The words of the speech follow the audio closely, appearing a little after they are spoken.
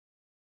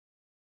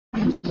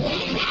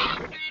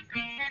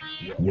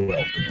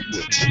Welcome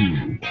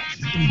to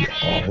the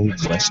All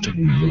Western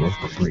New York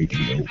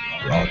Radio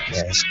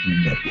Broadcast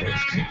Network.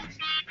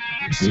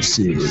 This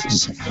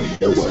is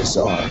Noah's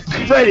Ark.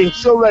 Ready,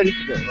 so ready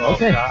for this.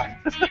 Okay.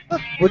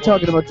 We're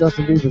talking about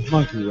Justin Bieber's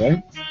Monkey,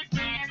 right?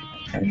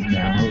 And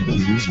now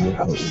here's your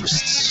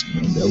hosts,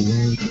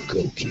 Noah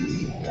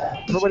Goki.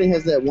 Everybody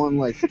has that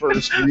one,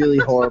 first really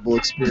horrible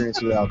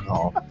experience with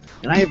alcohol.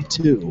 And I have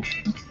two.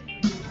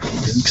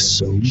 Think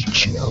so,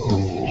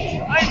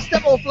 Joe. I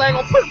stepped on flag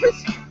on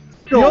purpose.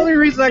 The only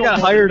reason I got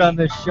hired on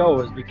this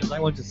show is because I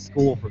went to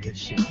school for this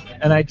shit.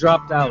 And I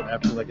dropped out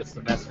after a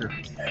semester.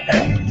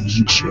 And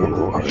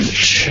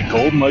George.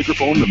 Golden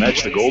microphone to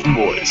match the golden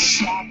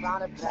voice. Your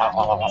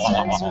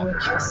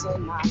Put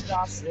some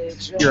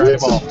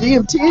eyeball.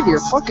 DMT into your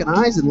fucking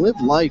eyes and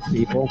live life,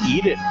 people.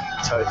 Eat it.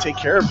 Take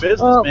care of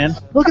business, man.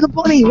 Look at the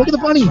bunny! Look at the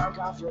bunny!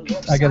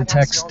 I got a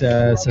text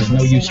says no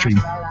Ustream.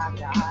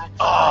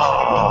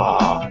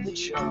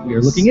 We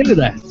are looking into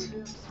that.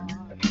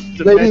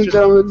 Ladies and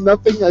gentlemen,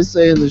 nothing I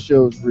say in the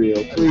show is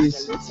real.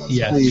 Please,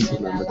 Yes. please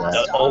remember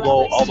that.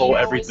 Although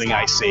everything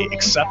I say,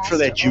 except for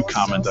that Jew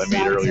comment I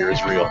made earlier,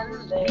 is real.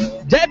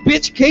 That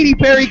bitch Katy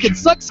Perry can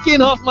suck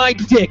skin off my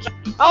dick.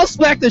 I'll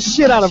smack the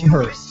shit out of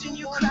her.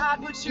 You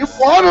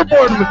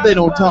waterboard them if they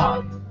don't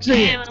talk.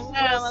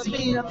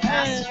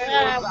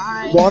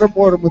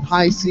 Waterboard them with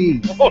high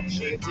C. Oh,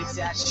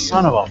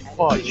 son of a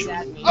fudge.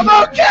 I'm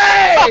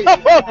okay!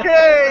 I'm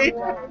okay!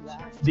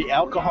 The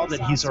alcohol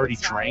that he's already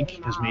drank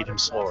has made him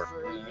slower.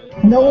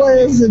 Noah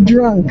is a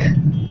drunk.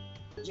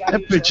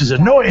 That bitch is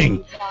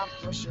annoying.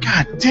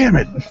 God damn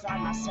it.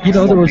 You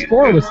know, there was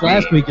 4 of us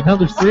last week, and now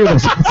there's 3 of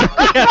us.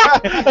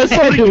 That's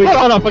something we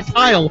cut off a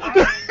Kyle.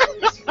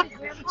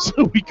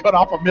 So we cut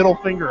off a middle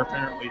finger,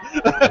 apparently.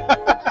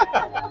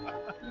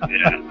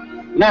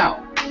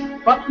 Now,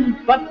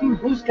 button,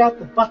 who's got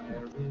the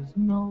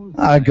button?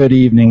 Good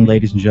evening,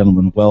 ladies and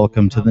gentlemen.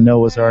 Welcome to the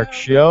Noah's Ark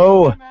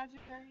Show.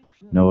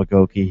 Noah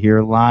Goki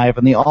here live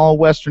on the All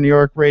Western New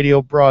York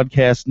Radio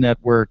Broadcast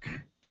Network.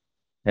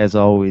 As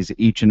always,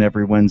 each and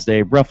every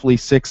Wednesday, roughly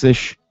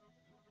 6-ish.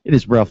 It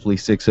is roughly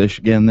 6-ish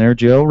again there,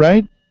 Joe,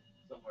 right?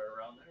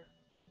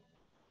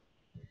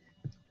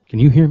 Can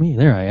you hear me?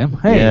 There I am.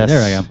 Hey, yes,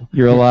 there I am.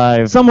 You're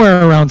alive.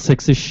 Somewhere around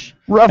 6-ish.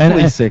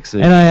 Roughly 6-ish.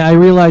 And I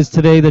realized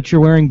today that you're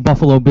wearing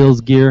Buffalo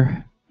Bills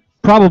gear.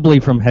 Probably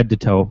from head to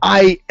toe.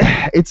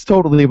 It's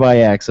totally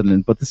by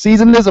accident, but the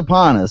season is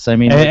upon us. I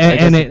mean,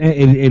 And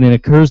it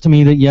occurs to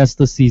me that, yes,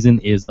 the season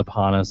is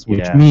upon us,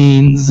 which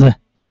means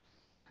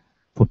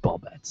football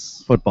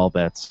bets. Football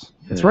bets.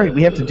 That's right.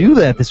 We have to do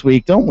that this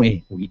week, don't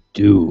we? We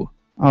do.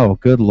 Oh,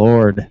 good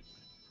Lord.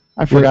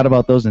 I forgot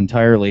about those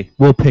entirely.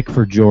 We'll pick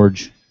for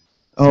George.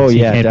 Oh,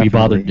 since yeah, he can't definitely be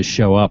bothered to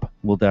show up.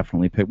 We'll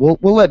definitely pick. We'll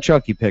let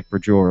Chuckie pick for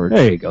George.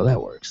 There you go.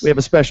 That works. We have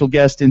a special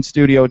guest in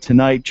studio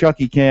tonight,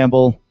 Chuckie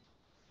Campbell.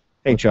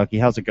 Hey, Chuckie,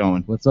 how's it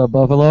going? What's up,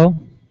 Buffalo?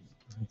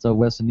 What's up,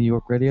 Western New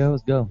York Radio?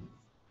 Let's go.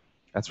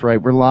 That's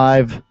right. We're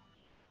live.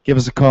 Give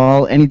us a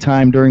call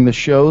anytime during the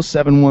show,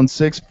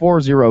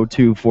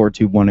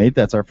 716-402-4218.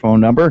 That's our phone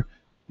number.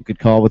 You could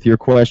call with your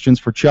questions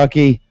for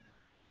Chuckie.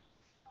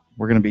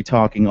 We're going to be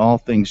talking all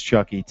things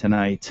Chuckie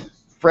tonight.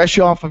 Fresh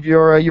off of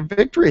your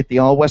victory at the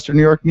All Western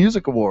New York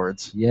Music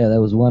Awards. Yeah, that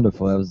was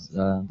wonderful.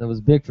 That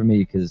was big for me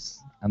because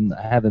I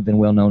haven't been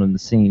well known in the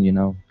scene,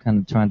 kind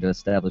of trying to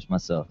establish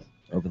myself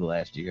over the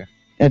last year.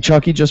 And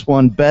Chuckie just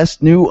won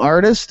Best New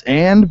Artist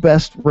and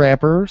Best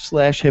Rapper /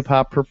 Hip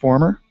Hop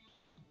Performer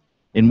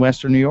in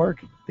Western New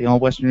York, the All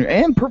Western New York,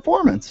 and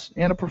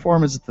a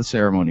performance at the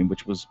ceremony,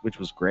 which was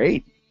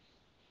great.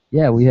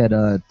 Yeah, we had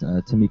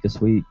Tamika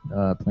Sweet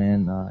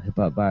playing hip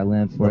hop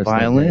violin for us. The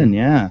violin,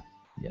 yeah.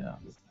 Yeah.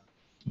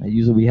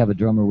 Usually we have a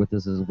drummer with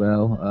us as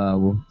well.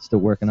 We're still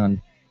working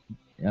on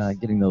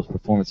getting those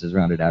performances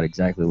rounded out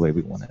exactly the way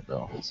we want it,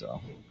 though. So.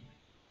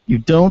 You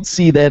don't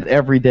see that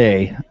every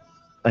day.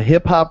 A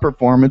hip-hop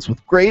performance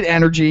with great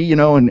energy,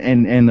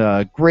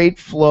 and great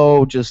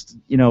flow. Just,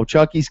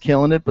 Chuckie's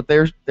killing it, but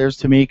there's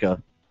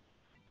Tamika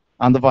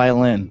on the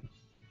violin.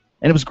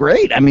 And it was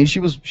great. I mean, she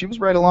was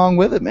right along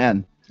with it,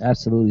 man.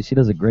 Absolutely. She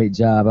does a great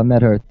job. I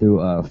met her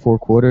through 4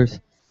 Quarters.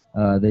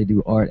 They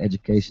do art,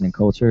 education, and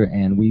culture,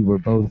 and we were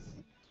both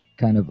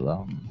kind of,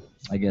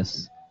 I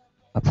guess,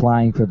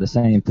 applying for the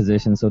same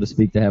position, so to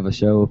speak, to have a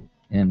show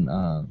in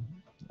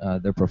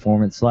their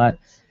performance slot.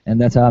 And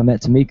that's how I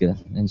met Tamika,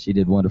 and she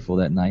did wonderful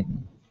that night.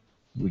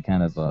 We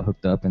kind of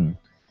hooked up and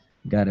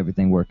got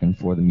everything working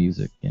for the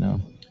music,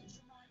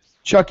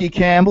 Chuckie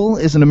Campbell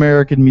is an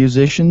American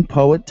musician,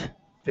 poet,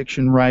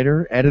 fiction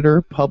writer,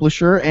 editor,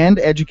 publisher, and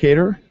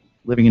educator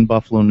living in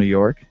Buffalo, New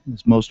York.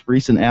 His most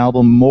recent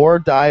album, More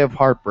Die of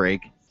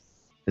Heartbreak,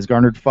 has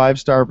garnered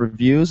 5-star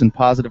reviews and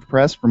positive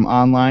press from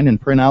online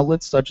and print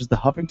outlets such as the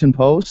Huffington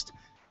Post,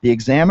 the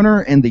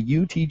Examiner, and the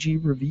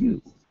UTG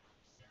Review.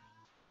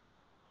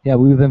 Yeah,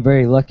 we've been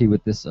very lucky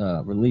with this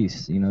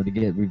release, to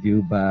get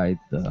reviewed by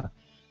the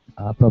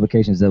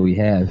publications that we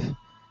have.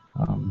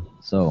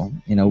 So,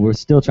 we're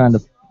still trying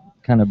to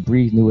kind of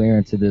breathe new air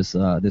into this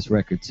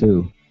record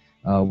too,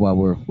 while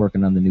we're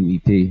working on the new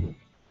EP.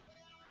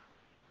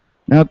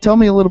 Now, tell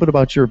me a little bit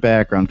about your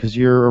background, because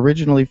you're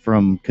originally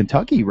from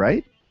Kentucky,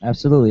 right?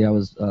 Absolutely. I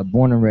was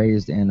born and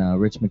raised in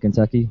Richmond,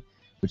 Kentucky,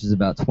 which is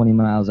about 20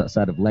 miles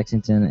outside of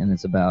Lexington, and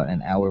it's about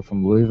an hour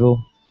from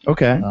Louisville.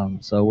 Okay.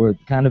 So we're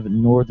kind of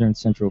in northern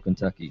central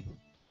Kentucky.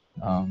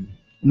 And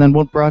then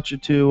what brought you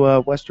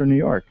to Western New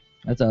York?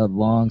 That's a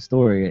long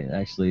story,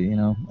 actually.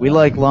 We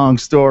like long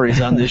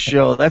stories on this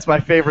show. That's my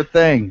favorite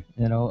thing.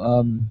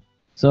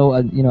 So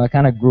I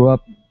kind of grew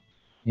up,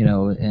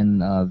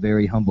 in a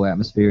very humble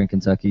atmosphere in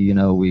Kentucky.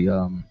 We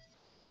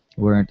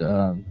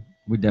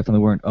we definitely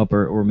weren't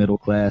upper or middle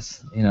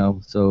class.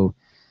 So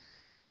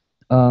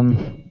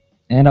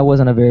and I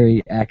wasn't a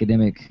very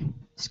academic,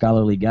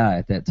 scholarly guy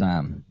at that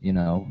time.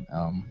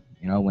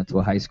 I went to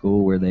a high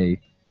school where they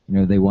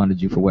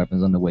wanted you for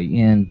weapons on the way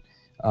in,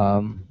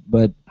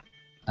 but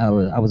I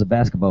was a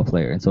basketball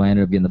player, and so I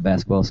ended up getting the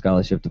basketball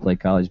scholarship to play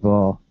college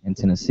ball in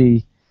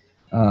Tennessee.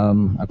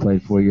 I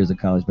played 4 years of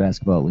college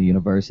basketball at the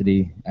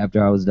university.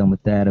 After I was done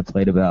with that, I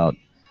played about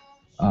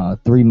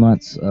 3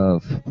 months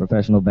of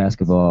professional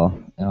basketball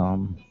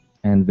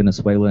in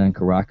Venezuela and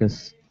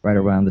Caracas, right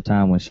around the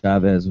time when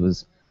Chavez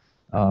was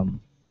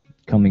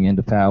coming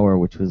into power,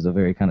 which was a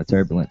very kind of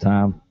turbulent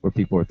time where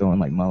people were throwing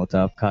like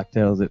Molotov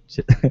cocktails at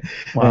shit.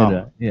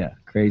 Wow. And,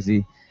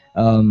 crazy.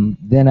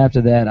 Then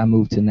after that, I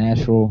moved to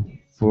Nashville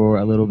for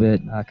a little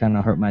bit. I kind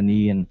of hurt my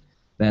knee, and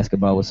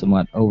basketball was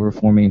somewhat over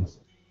for me.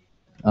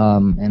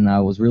 And I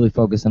was really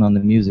focusing on the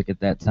music at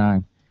that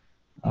time.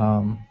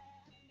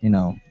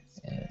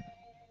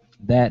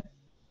 That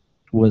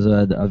was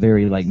a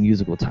very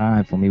musical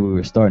time for me. We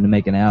were starting to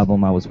make an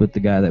album. I was with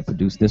the guy that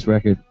produced this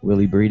record,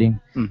 Willie Breeding,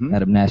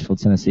 out of Nashville,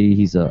 Tennessee.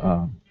 He's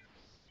an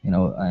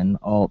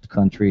alt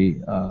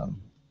country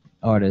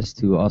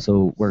artist who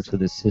also works with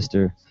his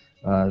sister.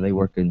 They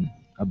work in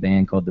a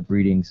band called the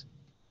Breedings,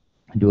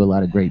 do a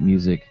lot of great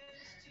music.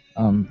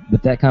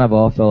 But that kind of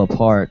all fell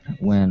apart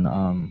when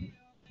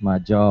my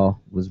jaw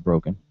was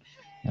broken,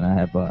 and I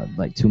have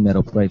 2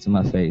 metal plates in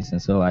my face,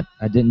 and so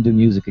I didn't do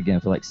music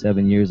again for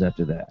 7 years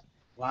after that.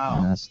 Wow.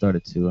 And I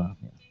started to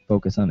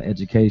focus on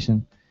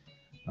education.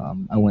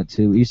 I went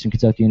to Eastern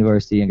Kentucky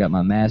University and got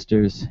my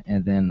master's,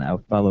 and then I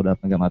followed up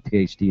and got my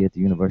PhD at the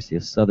University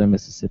of Southern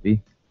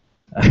Mississippi.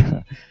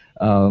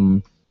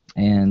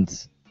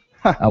 And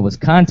I was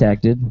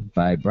contacted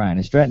by Bryan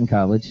and Stratton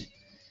College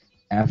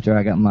after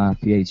I got my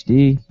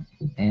PhD,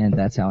 and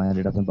that's how I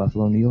ended up in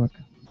Buffalo, New York.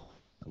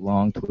 A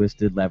long,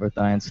 twisted,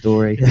 labyrinthine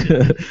story,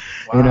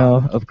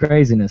 of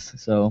craziness.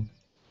 So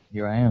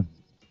here I am.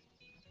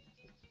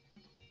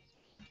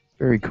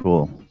 Very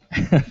cool.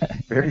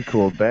 Very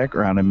cool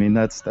background. I mean,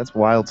 that's a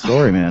wild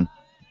story, man.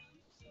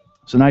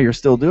 So now you're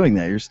still doing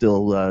that. You're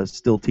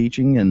still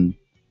teaching and.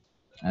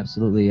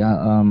 Absolutely.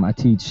 I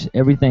teach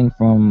everything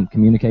from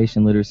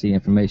communication literacy,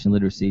 information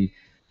literacy,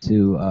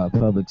 to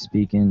public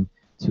speaking,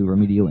 to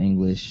remedial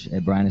English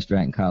at Bryan and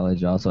Stratton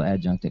College, also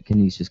adjunct at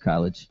Canisius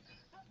College.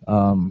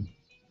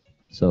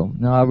 So,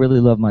 no, I really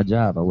love my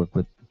job. I work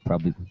with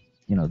probably,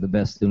 the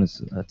best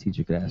students a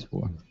teacher could ask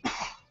for.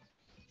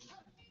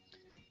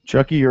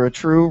 Chuckie, you're a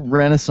true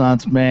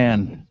Renaissance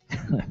man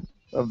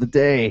of the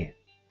day.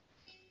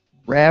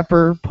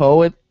 Rapper,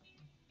 poet,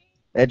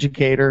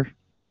 educator.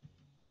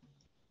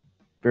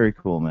 Very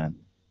cool, man.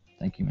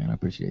 Thank you, man. I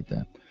appreciate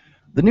that.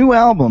 The new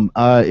album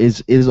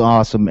is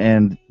awesome,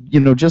 and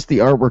just the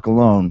artwork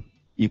alone,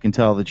 you can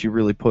tell that you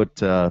really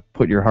put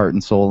your heart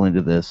and soul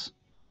into this.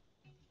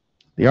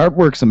 The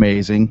artwork's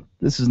amazing.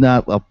 This is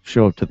not. I'll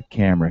show it to the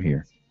camera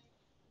here.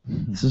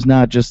 This is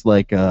not just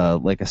like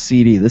a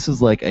CD. This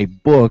is like a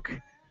book,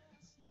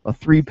 a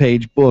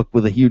 3-page book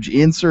with a huge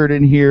insert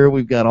in here.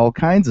 We've got all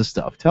kinds of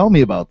stuff. Tell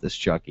me about this,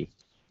 Chuckie.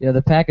 Yeah,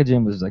 the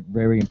packaging was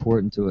very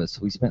important to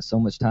us. We spent so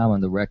much time on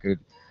the record.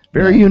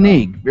 Very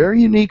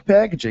unique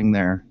packaging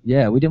there.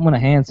 Yeah, we didn't want to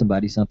hand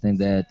somebody something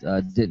that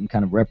didn't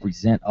kind of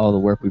represent all the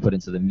work we put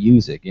into the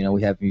music.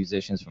 We have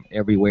musicians from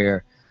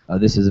everywhere.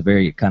 This is a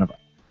very kind of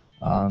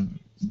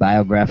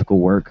biographical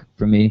work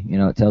for me.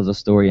 It tells a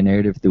story, a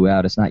narrative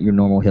throughout. It's not your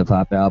normal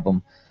hip-hop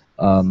album.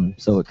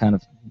 So it kind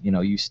of,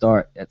 you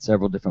start at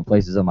several different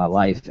places of my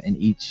life, and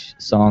each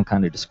song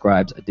kind of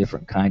describes a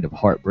different kind of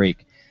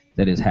heartbreak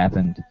that has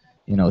happened,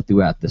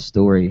 throughout the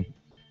story.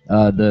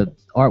 The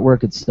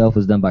artwork itself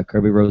was done by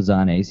Kirby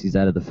Rosales. He's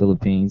out of the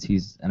Philippines.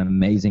 He's an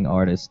amazing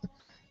artist.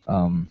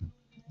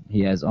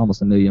 He has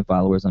almost 1 million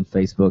followers on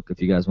Facebook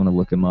if you guys want to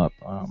look him up.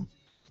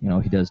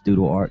 He does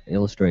doodle art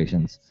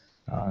illustrations.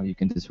 You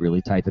can just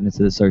really type it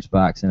into the search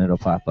box and it'll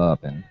pop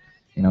up. And,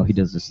 he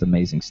does this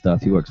amazing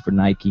stuff. He works for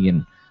Nike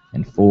and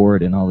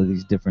Ford and all of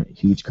these different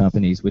huge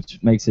companies, which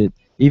makes it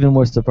even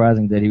more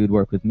surprising that he would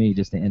work with me,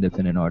 just an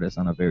independent artist,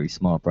 on a very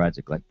small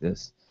project like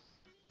this.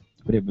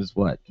 But it was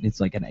it's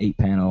like an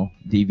 8-panel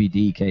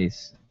DVD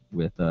case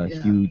with a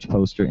huge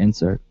poster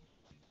insert.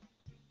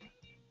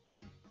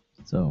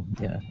 So,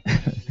 yeah.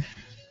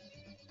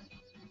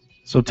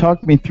 So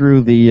talk me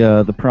through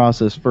the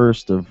process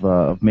first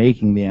of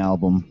making the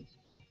album,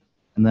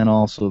 and then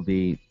also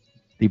the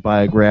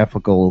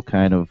biographical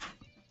kind of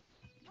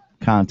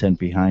content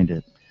behind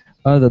it.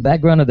 The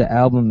background of the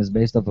album is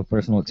based off a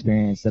personal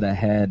experience that I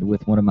had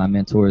with one of my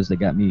mentors that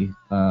got me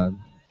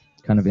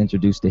kind of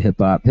introduced to hip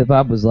hop. Hip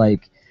hop was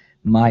like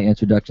my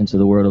introduction to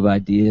the world of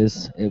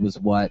ideas. It was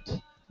what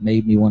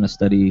made me want to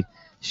study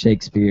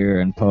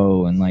Shakespeare and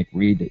Poe and like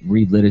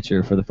read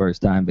literature for the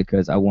first time,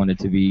 because I wanted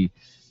to be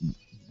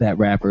that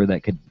rapper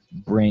that could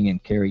bring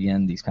and carry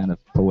in these kind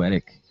of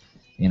poetic,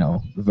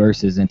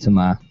 verses into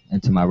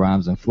my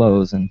rhymes and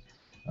flows. And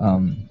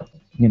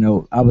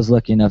I was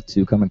lucky enough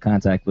to come in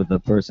contact with a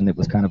person that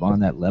was kind of on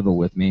that level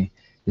with me.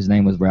 His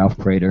name was Ralph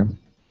Prater,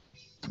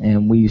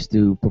 and we used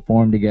to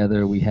perform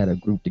together. We had a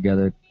group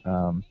together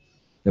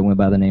that went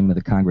by the name of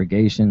The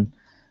Congregation.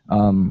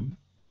 And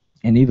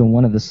even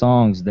one of the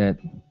songs that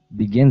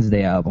begins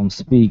the album,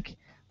 Speak,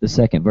 the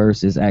second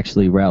verse is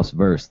actually Ralph's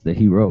verse that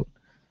he wrote.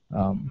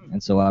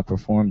 And so I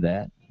performed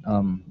that.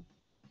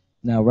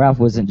 Now, Ralph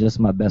wasn't just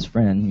my best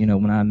friend.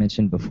 When I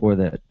mentioned before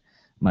that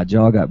my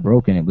jaw got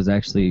broken, it was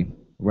actually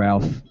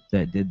Ralph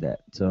that did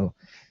that. So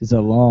it's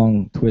a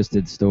long,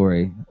 twisted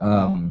story.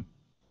 Me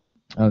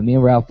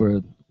and Ralph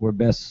were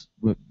best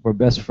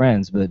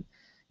friends, but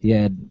he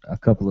had a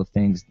couple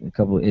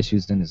of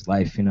issues in his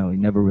life. He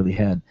never really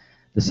had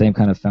the same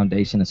kind of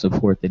foundation and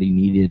support that he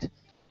needed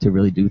to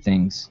really do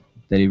things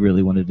that he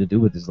really wanted to do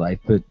with his life.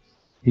 But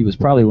he was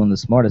probably one of the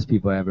smartest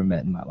people I ever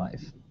met in my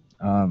life.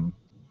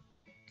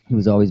 He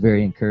was always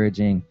very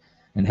encouraging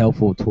and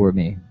helpful toward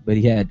me, but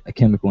he had a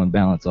chemical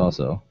imbalance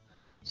also.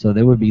 So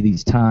there would be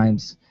these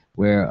times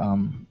where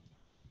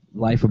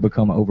life would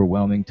become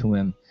overwhelming to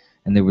him,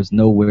 and there was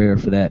nowhere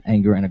for that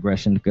anger and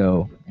aggression to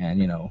go.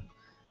 And,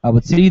 I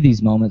would see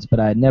these moments, but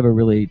I had never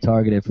really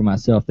targeted for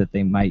myself that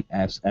they might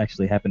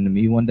actually happen to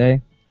me one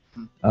day.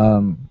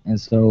 And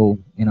so,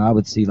 I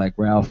would see like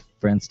Ralph,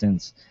 for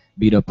instance,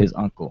 beat up his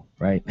uncle,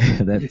 right?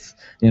 That's,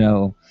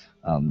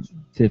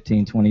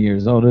 15, 20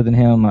 years older than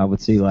him. I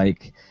would see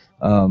like,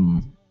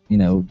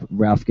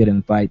 Ralph get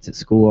in fights at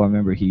school. I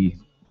remember he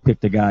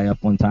picked a guy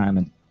up one time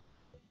and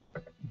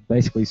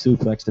basically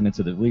suplexed him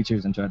into the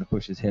bleachers and tried to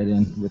push his head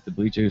in with the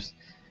bleachers.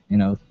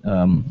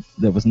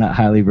 That was not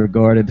highly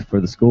regarded for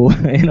the school.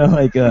 They didn't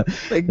like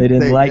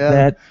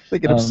that. They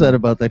get upset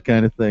about that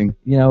kind of thing.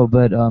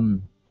 But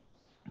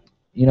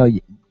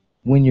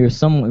when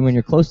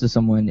you're close to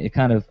someone, it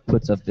kind of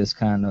puts up this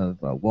kind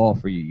of wall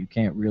for you. You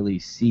can't really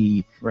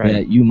see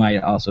that you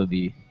might also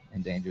be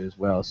in danger as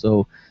well.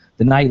 So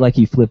the night like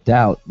he flipped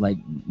out, like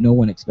no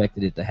one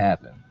expected it to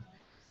happen.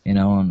 And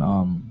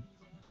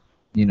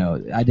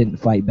I didn't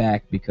fight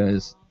back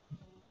because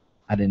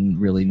I didn't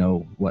really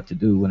know what to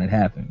do when it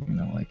happened.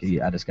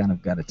 I just kind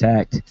of got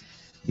attacked.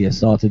 He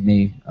assaulted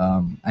me.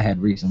 I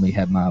had recently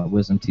had my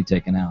wisdom teeth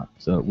taken out,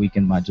 so it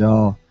weakened my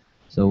jaw.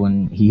 So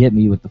when he hit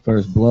me with the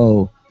first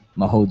blow,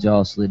 my whole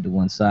jaw slid to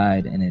one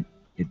side, and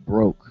it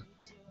broke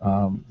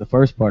the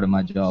first part of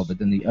my jaw, but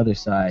then the other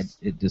side,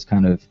 it just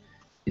kind of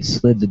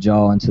slid the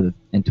jaw into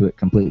it,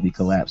 completely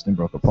collapsed and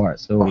broke apart.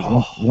 So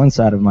one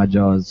side of my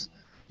jaw is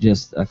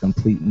just a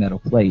complete metal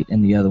plate,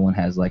 and the other one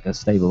has like a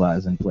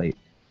stabilizing plate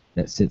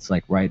that sits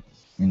like right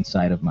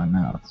inside of my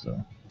mouth. So,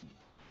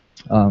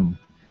 and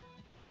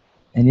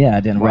yeah, I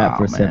didn't rap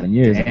for 7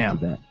 years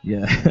after that.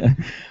 Yeah.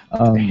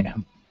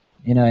 Damn.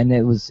 And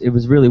it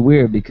was really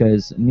weird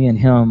because me and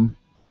him,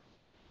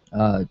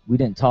 we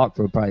didn't talk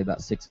for probably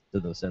about 6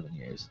 of those 7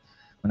 years.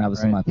 When I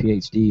was in my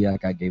PhD,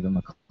 I gave him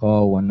a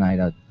call one night.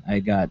 I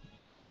got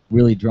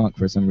really drunk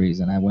for some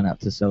reason. I went out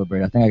to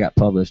celebrate. I think I got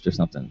published or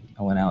something.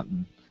 I went out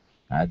and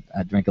I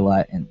drank a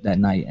lot that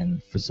night,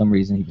 and for some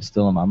reason he was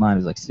still in my mind.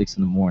 It was like 6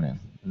 in the morning,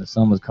 and the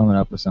sun was coming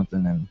up or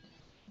something,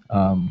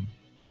 and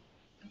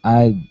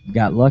I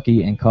got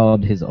lucky and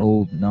called his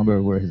old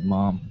number where his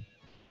mom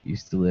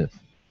used to live,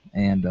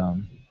 and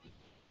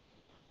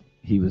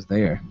he was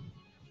there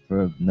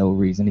for no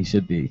reason he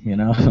should be,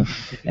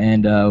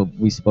 and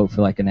we spoke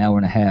for like an hour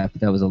and a half.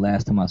 That was the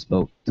last time I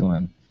spoke to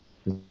him.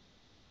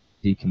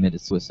 He committed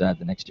suicide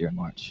the next year in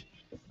March,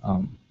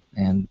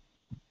 and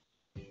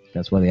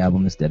that's why the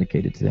album is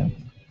dedicated to him.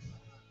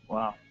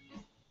 Wow.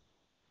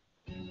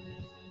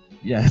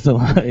 Yeah, it's a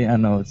lot. I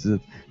know it's a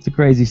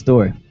crazy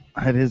story.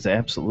 It is,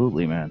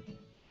 absolutely, man.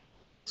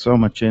 So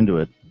much into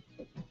it.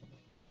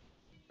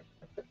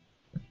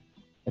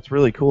 It's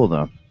really cool,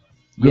 though.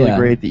 Really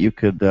great that you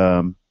could,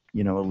 at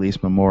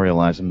least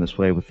memorialize him this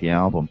way with the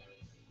album.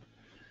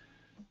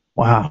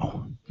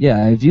 Wow.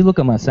 Yeah, if you look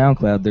at my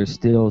SoundCloud, there's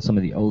still some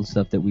of the old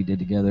stuff that we did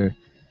together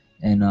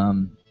in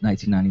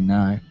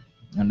 1999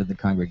 under The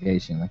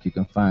Congregation. Like, you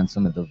can find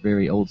some of the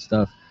very old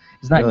stuff.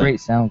 It's not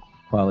great sound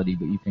quality,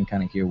 but you can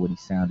kind of hear what he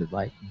sounded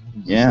like.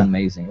 He's just an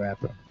amazing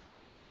rapper.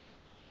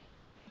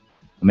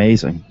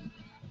 Amazing.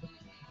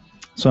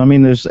 So, I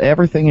mean, there's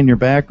everything in your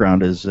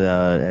background is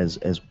as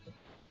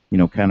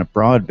kind of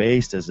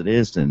broad-based as it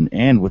is,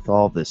 and with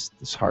all this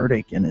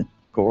heartache in it,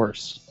 of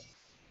course.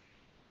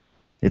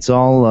 It's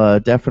all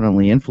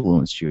definitely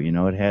influenced you.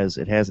 It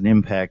has an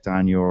impact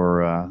on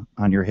your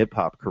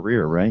hip-hop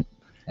career, right?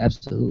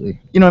 Absolutely.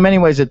 In many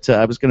ways,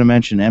 I was going to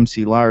mention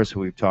MC Lars, who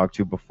we've talked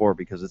to before,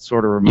 because it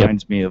sort of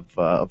reminds me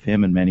of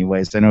him in many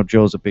ways. I know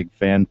Joe's a big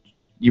fan,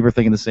 You were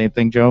thinking the same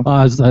thing, Joe?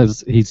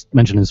 As he's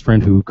mentioned his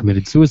friend who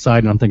committed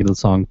suicide, and I'm thinking of the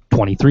song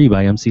 23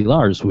 by MC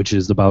Lars, which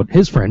is about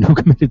his friend who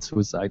committed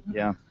suicide.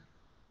 Yeah.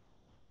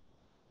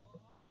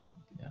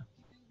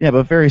 Yeah,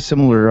 but very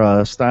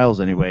similar styles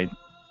anyway.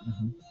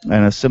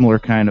 And a similar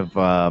kind of,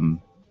 I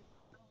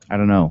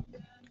don't know,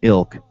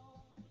 ilk.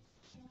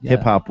 Yeah.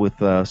 Hip-hop with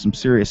some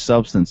serious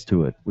substance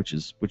to it, which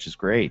is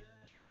great.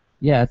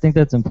 Yeah, I think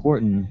that's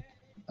important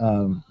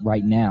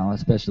right now,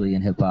 especially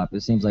in hip-hop.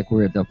 It seems like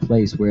we're at the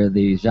place where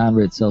the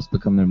genre itself is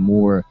becoming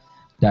more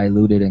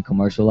diluted and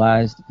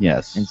commercialized.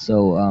 Yes. And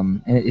so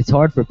and it's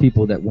hard for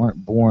people that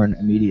weren't born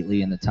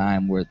immediately in the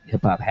time where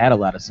hip-hop had a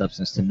lot of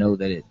substance to know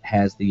that it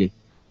has the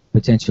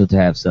potential to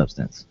have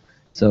substance.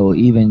 So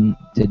even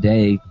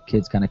today,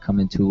 kids kind of come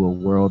into a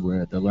world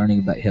where they're learning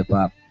about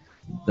hip-hop.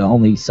 The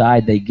only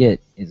side they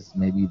get is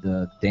maybe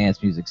the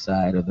dance music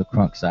side or the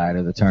crunk side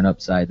or the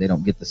turn-up side. They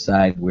don't get the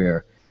side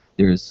where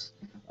there's,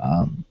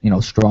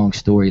 strong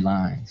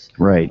storylines.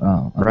 Right. A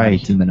lot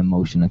Right. of human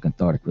emotion and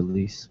cathartic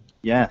release.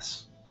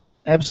 Yes.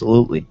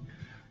 Absolutely.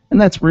 And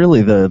that's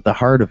really the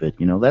heart of it.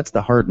 That's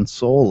the heart and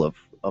soul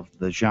of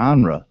the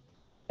genre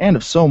and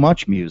of so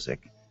much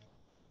music.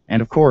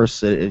 And of course,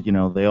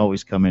 they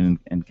always come in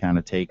and kind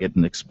of take it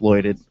and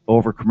exploit it,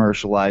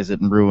 over-commercialize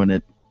it, and ruin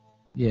it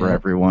for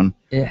everyone.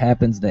 It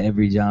happens to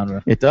every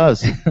genre. It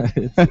does.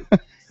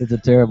 It's a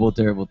terrible,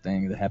 terrible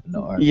thing that happened to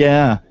art.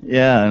 Yeah.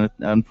 And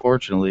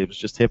unfortunately, it was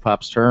just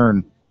hip-hop's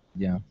turn.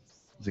 Yeah.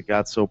 As it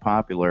got so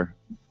popular.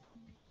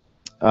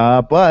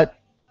 But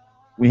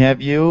we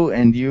have you,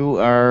 and you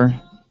are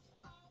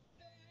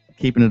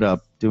keeping it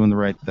up, doing the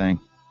right thing.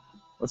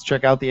 Let's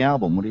check out the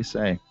album. What do you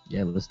say?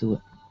 Yeah, let's do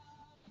it.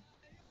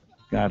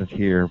 Got it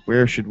here.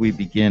 Where should we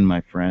begin, my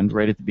friend?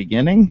 Right at the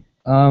beginning?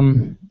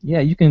 Yeah,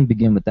 you can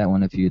begin with that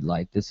one if you'd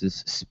like. This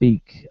is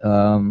Speak.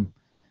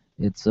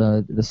 It's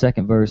the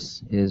second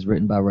verse is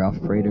written by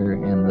Ralph Prater,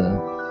 and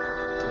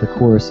the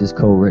chorus is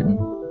co-written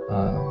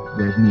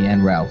with me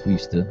and Ralph. We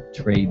used to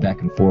trade back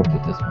and forth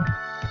with this one.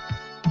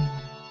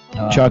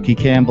 Chuckie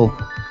Campbell,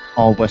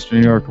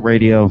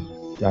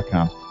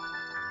 allwesternnewyorkradio.com.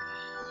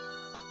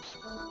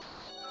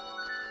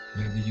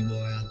 Wherever you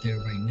are out there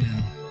right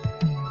now,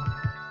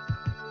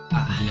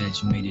 I'm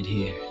glad you made it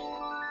here.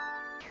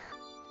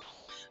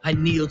 I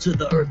kneel to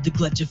the earth to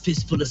clutch a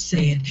fistful of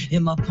sand.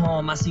 In my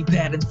palm, I see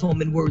patterns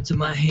forming words in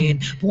my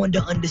hand. Born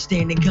to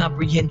understand and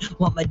comprehend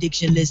what my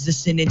diction lives to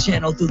sin and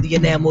channel through the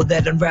enamel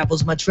that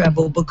unravels my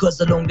travel.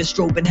 Because along the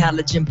strobe and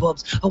halogen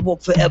bulbs, I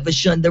walk forever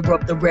shunned. They're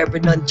up the rare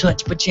and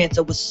untouched. Perchance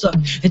I was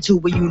sucked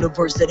into a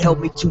universe that held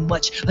me too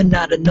much and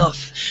not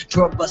enough.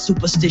 Drugged by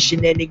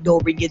superstition and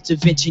ignoring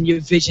intervention.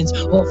 Your visions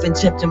often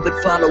tempting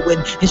but following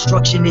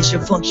instruction is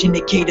your function.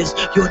 It caters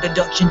your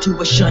deduction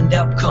to a shunned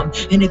outcome.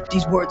 And if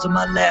these words are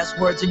my last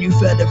words, and you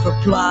fail to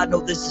reply, no,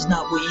 this is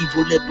not where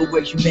evil lived, but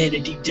where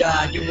humanity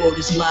died. Your world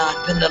is lied,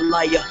 been a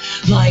liar,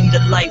 lying to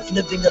life,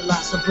 living a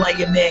lie,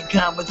 supplying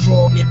mankind with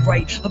wrong and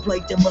right. A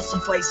blight that must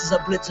suffice as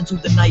I blitz into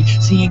the night,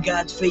 seeing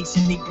God's face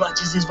and he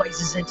blotches his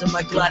vices into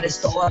my gliders.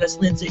 The artist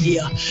lends an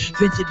ear,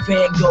 Vincent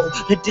Van Gogh,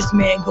 let this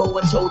man go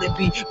untold and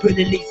be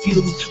brilliantly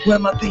fused, where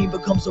my pain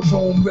becomes a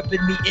roam,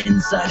 ripping me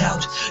inside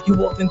out. You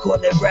often call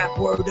that rap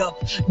word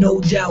up, no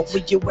doubt,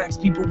 with your wax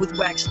people with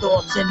wax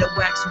thoughts in the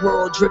wax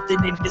world,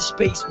 drifting into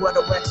space, what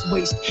a wax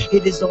waste.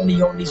 It is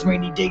only on these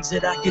rainy days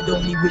that I could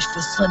only wish for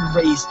sun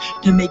rays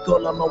to make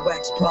all of my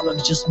wax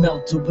problems just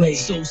melt away.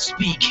 So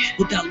speak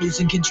without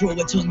losing control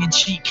of tongue in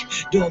cheek.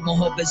 Though my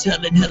heart is hell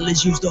and hell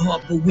is used to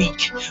heart for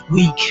weak.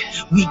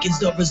 Weak is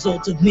the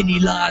result of many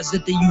lies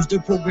that they use to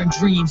program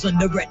dreams on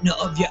the retina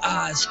of your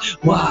eyes.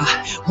 Why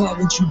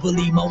won't you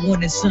believe my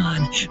warning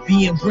sign?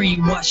 Being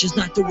brainwashed is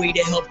not the way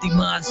to healthy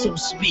mind. So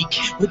speak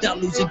without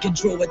losing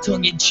control of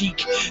tongue in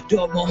cheek.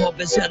 Though my heart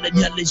is hell and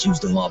hell is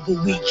used to heart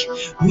for weak.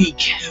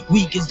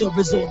 Weak is the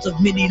result of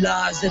many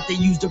lies that they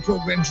use to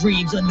program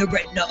dreams on the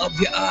retina of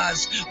your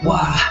eyes.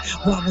 Why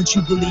won't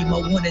you believe my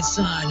warning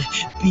sign?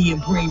 Being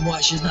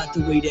brainwashed is not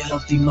the way to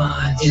healthy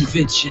minds.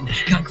 Invention,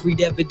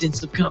 concrete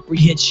evidence of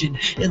comprehension,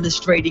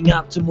 illustrating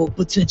optimal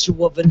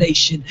potential of a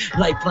nation.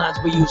 Lifelines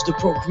were used to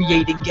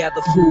procreate and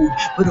gather food,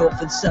 but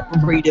often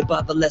separated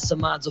by the lesser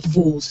minds of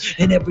fools.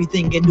 And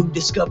everything a new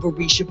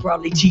discovery should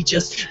probably teach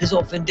us is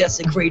often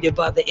desecrated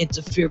by the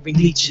interfering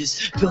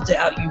leeches. Filter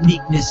out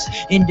uniqueness.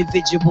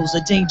 Individuals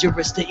are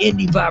dangerous to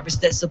any virus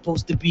that's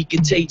supposed to be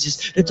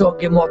contagious. The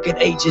target market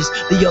ages,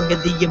 the younger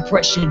the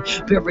impression.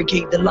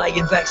 Barricade the lie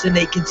and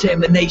vaccinate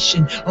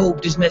contamination. I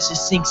hope this message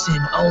sinks in.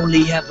 I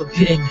only have a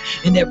pen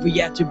in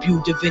every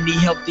attribute of any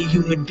healthy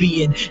human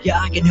being. Yeah,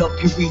 I can help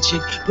you reach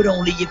it, but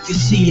only if you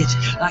see it.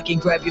 I can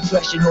grab your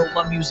flesh and hold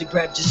my music,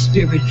 grab your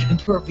spirit.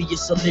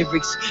 Impervious of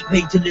lyrics,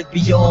 made to live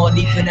beyond,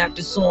 even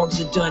after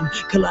songs are done.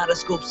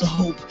 Kaleidoscopes of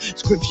hope,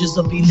 scriptures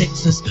of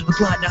elixirs,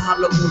 applied to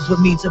hollow wounds with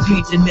means of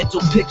painting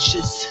mental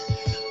pictures.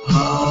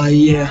 Oh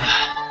yeah.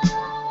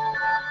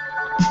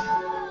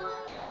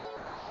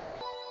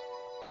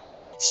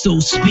 So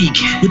speak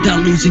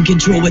without losing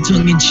control with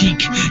tongue in cheek.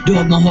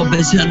 Dog, my heart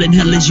is hell and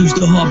hell is used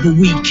to harbor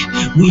weak.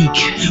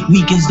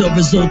 Weak is the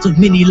result of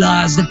many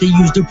lies that they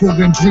use to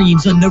program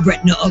dreams on the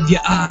retina of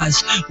your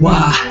eyes.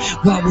 Why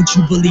won't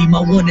you believe my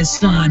warning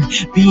sign?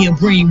 Being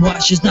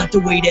brainwashed is not the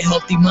way to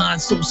healthy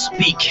minds. So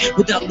speak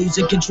without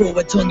losing control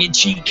with tongue in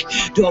cheek.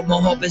 Dog,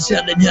 my heart is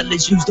hell and hell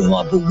is used to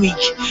harbor weak.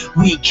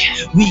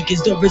 Weak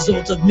is the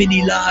result of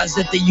many lies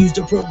that they use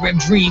to program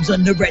dreams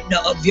on the retina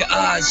of your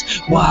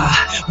eyes. Why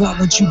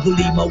won't you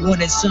believe my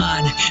warning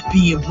sign?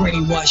 Being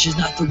brainwashed is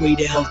not the way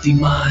to healthy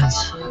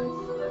minds.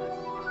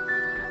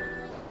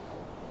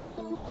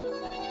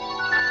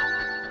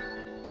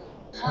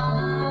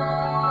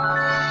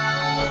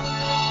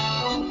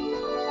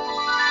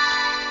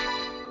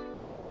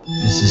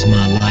 This is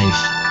my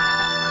life.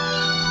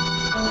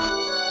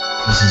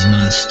 This is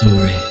my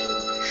story.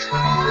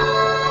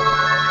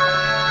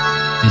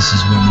 This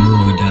is where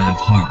more die of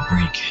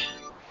heartbreak.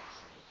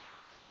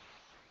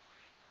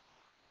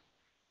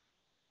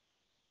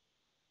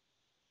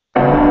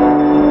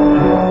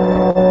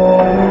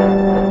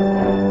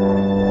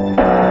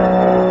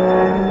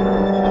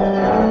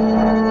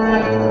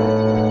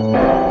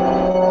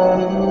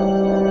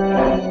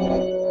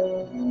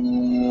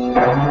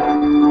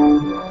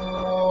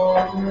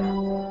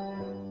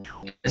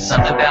 There's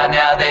something about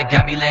now that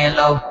got me laying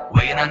low,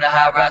 waiting on the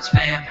high rods,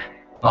 fam.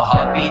 My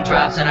heartbeat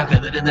drops and I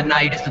feel it in the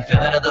night. It's the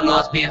feeling of the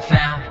lost being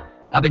found.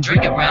 I've been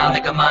drinking brown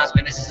like a mind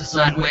spinning since the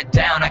sun went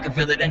down. I can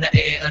feel it in the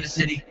air of the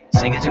city,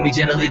 singing to me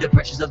gently the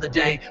pressures of the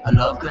day. I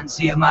love couldn't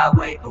see it my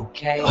way,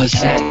 okay. Her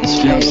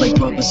sadness feels like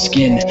rubber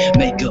skin.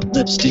 Makeup,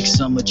 lipstick,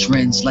 summer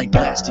trends like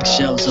plastic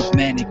shells of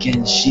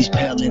mannequins. She's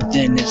pale and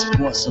thin as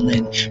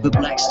porcelain, with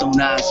black stone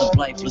eyes of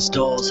lifeless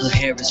dolls. Her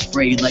hair is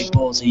frayed like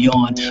balls of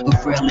yarn. Her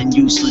frail and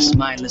useless,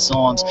 mindless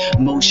arms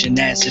motion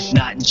as if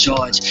not in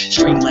charge.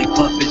 String like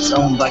puppets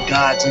owned by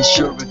gods,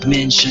 unsure if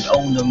men should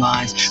own their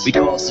minds.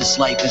 Because this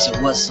life as it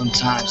was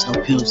sometimes,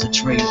 no pills to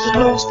trade the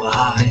lows for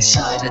highs.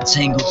 Inside a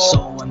tangled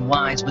soul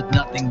unwinds, but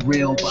nothing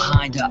real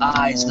behind her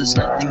eyes. There's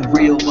nothing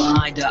real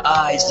behind her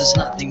eyes. There's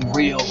nothing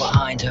real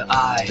behind her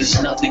eyes.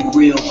 There's nothing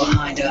real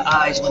behind her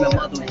eyes. When her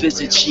mother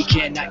visits, she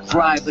cannot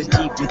cry, but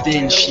deep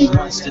within she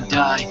wants to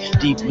die.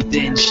 Deep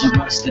within she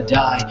wants to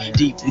die.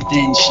 Deep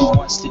within she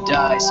wants to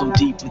die. So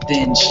deep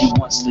within she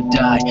wants to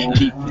die.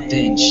 Deep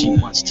within she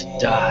wants to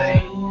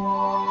die.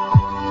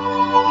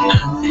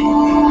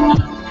 Nothing.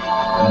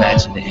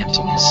 Imagine the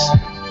emptiness.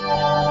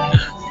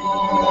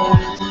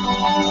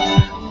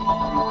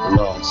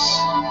 Loss.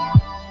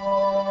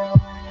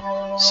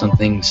 Some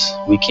things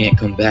we can't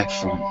come back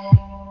from.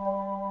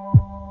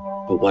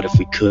 But what if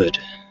we could?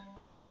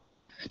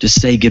 To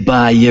say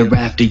goodbye year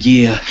after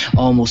year,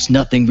 almost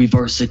nothing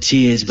reverse of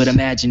tears. But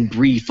imagine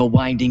brief, a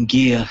winding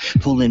gear,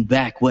 pulling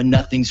back where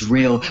nothing's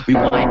real,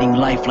 rewinding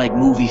life like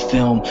movie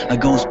film. A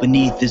ghost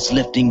beneath its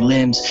lifting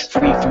limbs,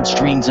 free from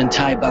strings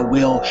untied by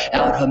will.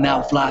 Out her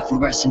mouth fly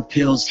fluorescent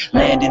pills,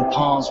 land in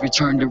palms,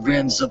 return to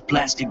rims of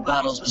plastic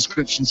bottles,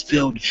 prescriptions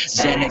filled,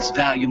 Xanax,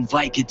 Valium,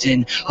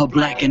 Vicodin. Her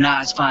blackened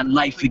eyes find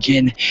life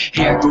again.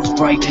 Hair grows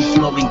bright in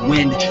flowing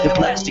wind, the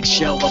plastic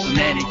shell of a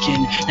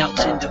mannequin. Now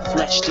tender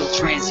flesh still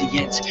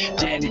transient.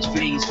 Damaged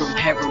veins from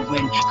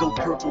heroin go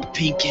purple,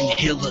 pink, and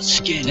heal her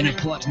skin. An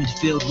apartment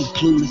filled with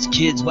clueless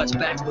kids watch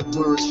backward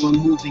words from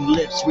moving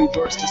lips,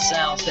 reverse the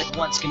sounds that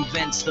once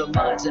convinced their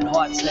minds and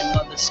hearts that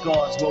mother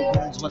scars were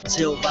wounds once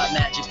healed by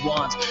magic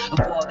wands. Of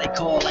all they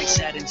call like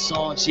satin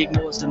songs, she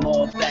ignores them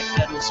all,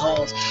 backpedals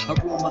halls. A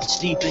room of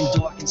steep and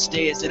darkened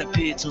stairs that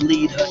appear to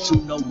lead her to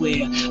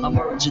nowhere.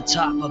 Emerge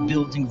atop a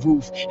building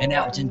roof and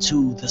out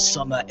into the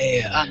summer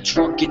air. I'm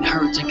drunk and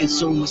hurt and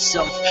consumed with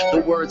self.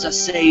 The words I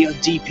say are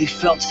deeply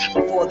felt.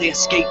 Before they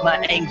escape my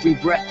angry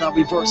breath, I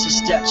reverse a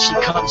step. She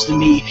comes to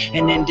me,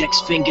 an index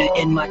finger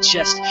in my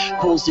chest,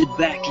 pulls it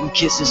back and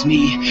kisses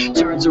me.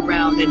 Turns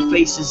around and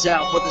faces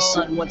out where the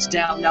sun once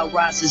down now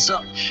rises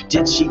up.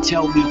 Did she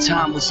tell me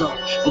time was up?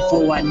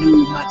 Before I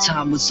knew my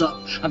time was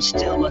up. I'm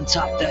still on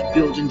top that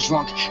building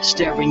drunk,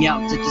 staring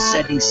out at the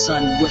setting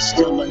sun. We're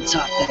still on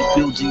top that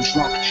building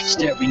drunk,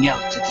 staring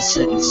out at the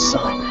setting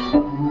sun.